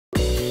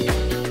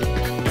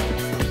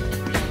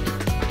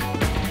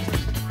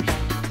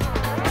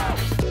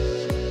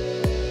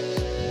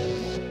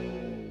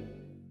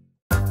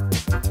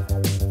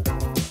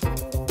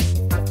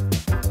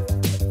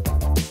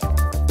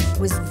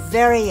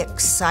very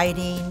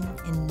exciting,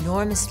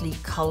 enormously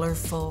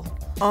colorful,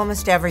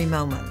 almost every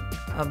moment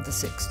of the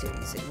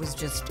 60s. It was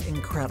just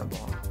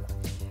incredible.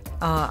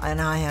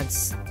 And I had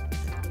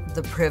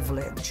the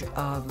privilege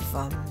of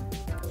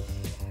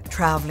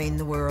traveling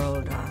the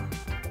world.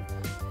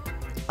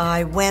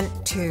 I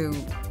went to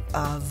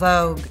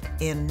Vogue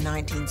in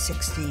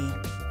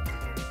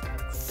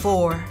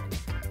 1964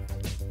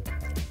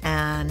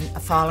 and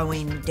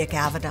following Dick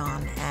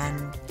Avedon,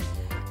 and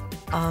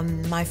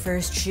my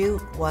first shoot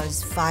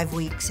was 5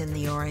 weeks in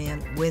the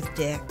Orient with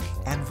Dick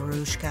and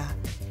Verushka,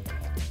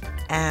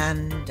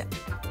 and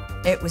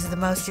it was the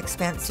most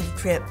expensive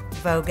trip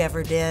Vogue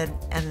ever did,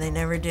 and they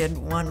never did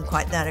one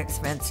quite that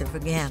expensive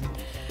again.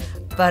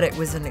 But it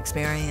was an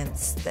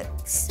experience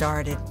that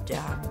started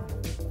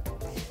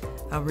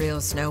a real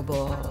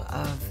snowball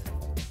of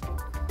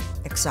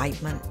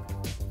excitement.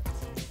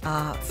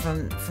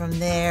 From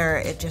there,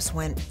 it just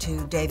went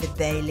to David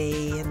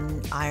Bailey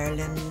in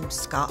Ireland,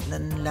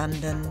 Scotland,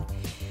 London,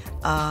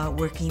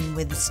 working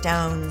with the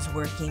Stones,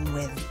 working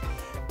with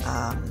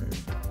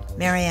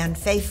Marianne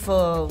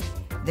Faithfull.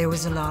 There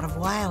was a lot of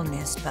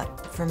wildness,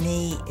 but for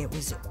me, it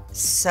was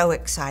so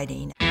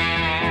exciting.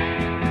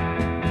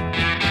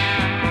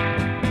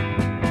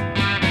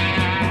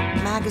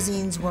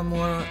 Magazines were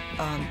more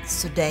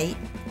sedate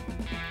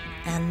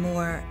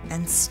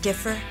and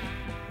stiffer,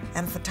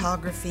 and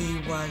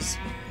photography was,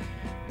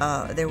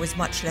 there was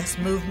much less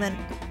movement,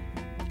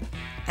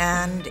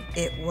 and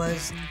it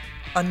was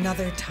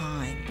another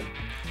time.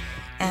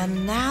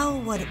 And now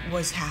what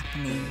was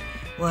happening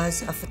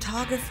was a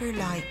photographer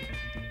like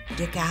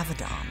Dick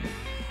Avedon,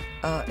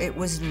 it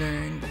was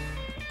learned,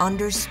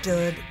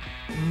 understood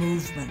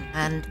movement,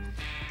 and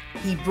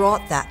he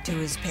brought that to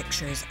his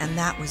pictures, and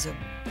that was a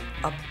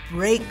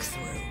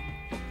breakthrough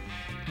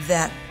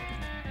that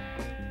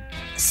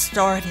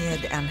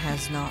started and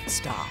has not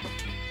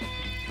stopped.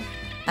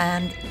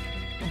 And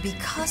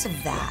because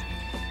of that,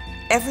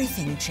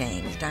 everything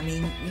changed. I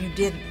mean,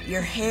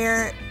 your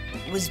hair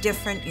was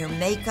different,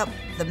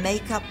 the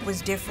makeup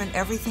was different,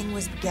 everything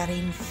was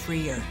getting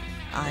freer.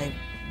 I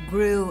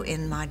grew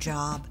in my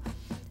job.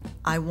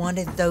 I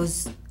wanted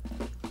those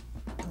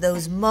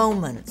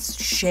moments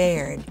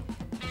shared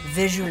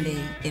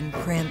visually in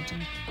print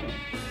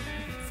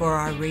for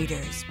our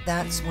readers.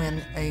 That's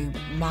when a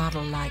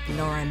model like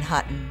Lauren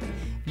Hutton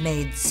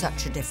made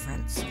such a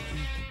difference,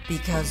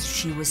 because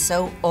she was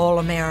so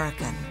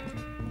all-American,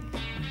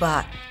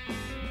 but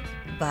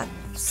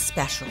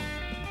special.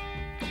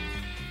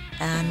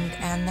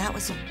 And that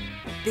was a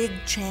big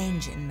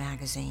change in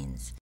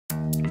magazines.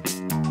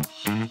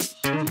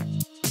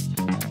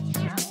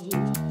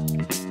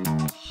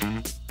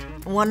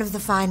 One of the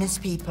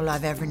finest people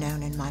I've ever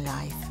known in my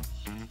life.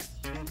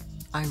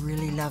 I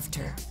really loved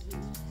her.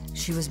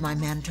 She was my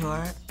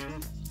mentor.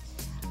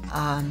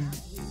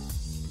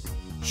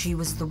 She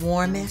was the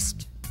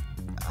warmest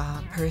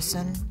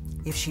person.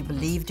 If she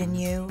believed in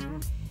you,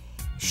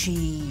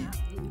 she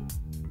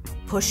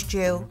pushed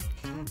you.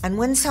 And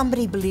when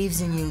somebody believes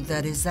in you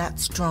that is that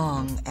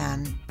strong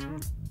and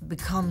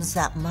becomes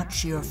that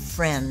much your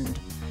friend,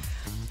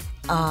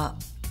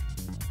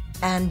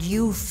 and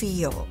you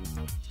feel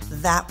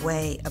that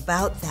way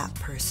about that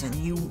person,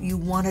 you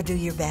want to do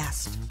your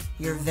best,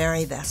 your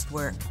very best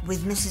work.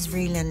 With Mrs.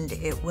 Vreeland,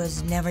 it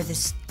was never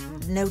this,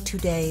 no 2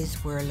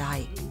 days were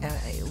alike.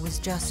 It was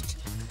just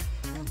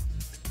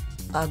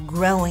a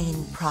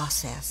growing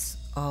process,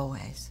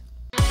 always.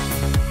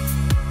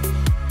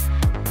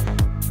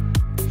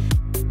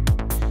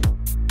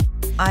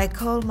 I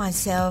called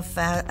myself,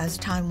 as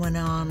time went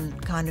on,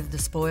 kind of the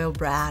spoiled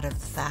brat of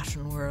the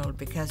fashion world,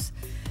 because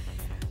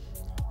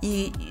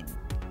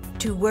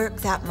to work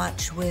that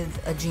much with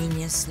a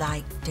genius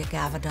like Dick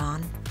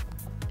Avedon,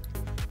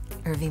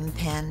 Irving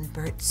Penn,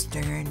 Bert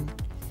Stern,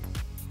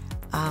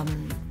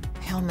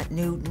 Helmut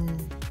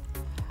Newton,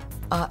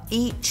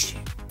 each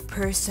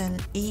person,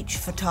 each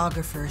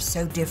photographer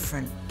so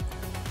different,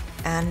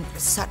 and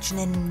such an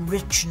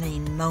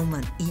enriching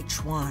moment,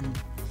 each one.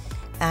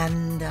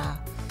 And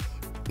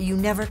you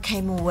never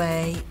came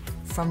away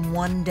from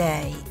one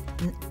day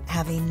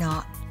having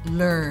not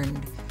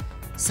learned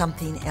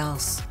something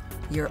else.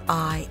 Your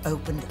eye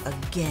opened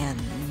again.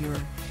 Your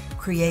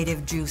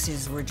creative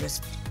juices were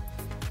just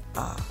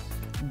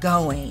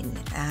going,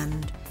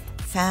 and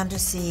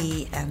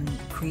fantasy and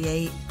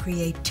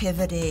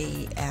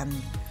creativity and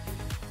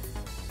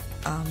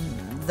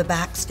the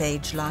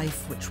backstage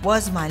life, which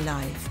was my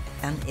life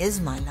and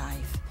is my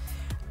life,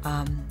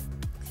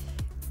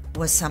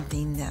 was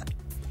something that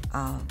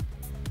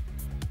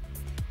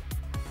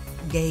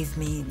gave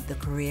me the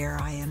career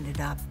I ended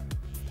up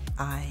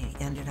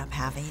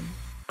having.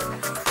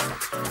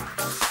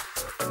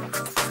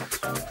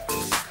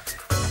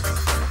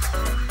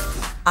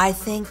 I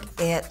think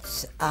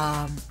it's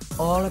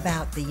all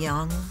about the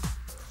young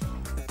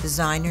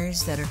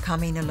designers that are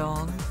coming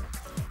along.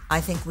 I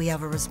think we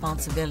have a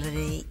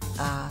responsibility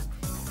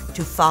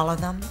to follow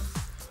them.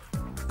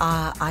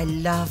 I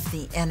love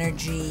the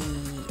energy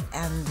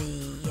and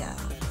the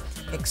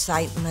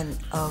excitement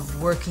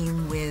of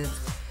working with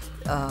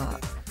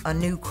a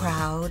new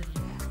crowd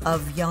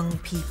of young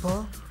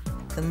people.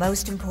 The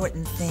most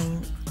important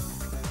thing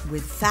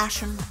with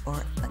fashion,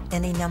 or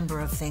any number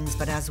of things,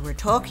 but as we're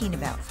talking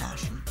about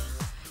fashion,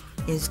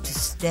 is to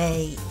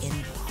stay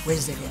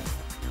inquisitive,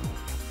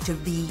 to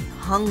be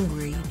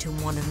hungry, to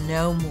want to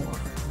know more,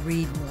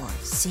 read more,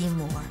 see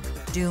more,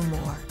 do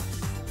more.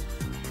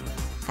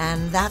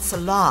 And that's a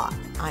lot,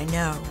 I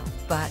know,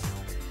 but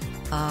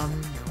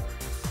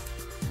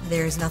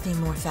there's nothing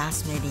more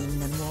fascinating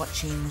than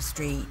watching the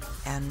street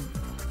and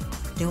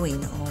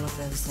doing all of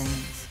those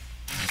things.